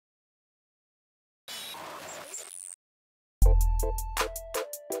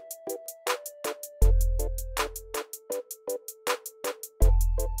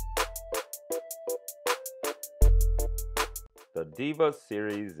The Diva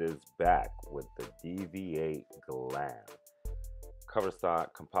series is back with the DV8 Glam. Cover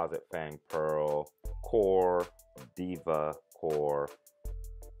stock, composite fang pearl, core, Diva core.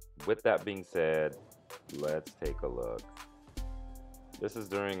 With that being said, let's take a look. This is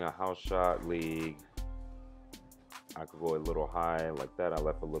during a house shot league. I could go a little high like that. I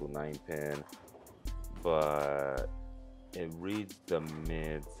left a little 9-pin, but it reads the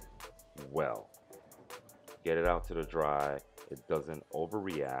mids well. Get it out to the dry. It doesn't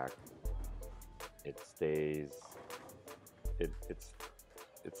overreact. It stays.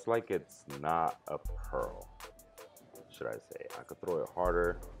 It's like it's not a pearl, should I say? I could throw it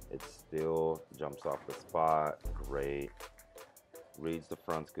harder. It still jumps off the spot. Great. Reads the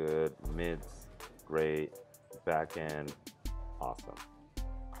fronts good. Mids great. Back end awesome.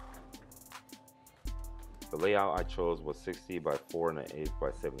 The layout I chose was 60 by 4 1/8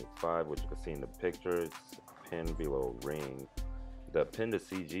 by 75, which you can see in the picture. It's pin below ring. The pin to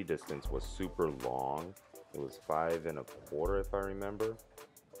CG distance was super long. It was 5 1/4 if I remember.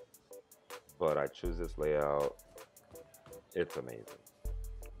 But I choose this layout. It's amazing.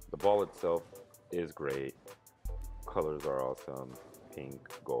 The ball itself is great. Colors are awesome. Pink,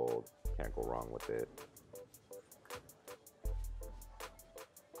 gold, can't go wrong with it.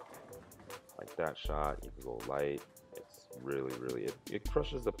 Like that shot, you can go light. It's really, it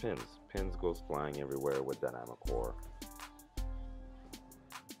crushes the pins. Pins goes flying everywhere with dynamic core.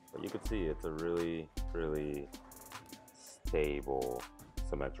 But you can see it's a really stable,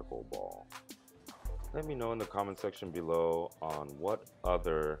 symmetrical ball. Let me know in the comment section below on what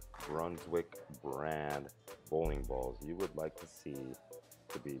other Brunswick brand bowling balls you would like to see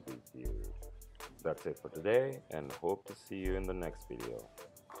to be reviewed. That's it for today, and hope to see you in the next video.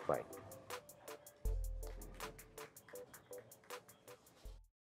 Bye.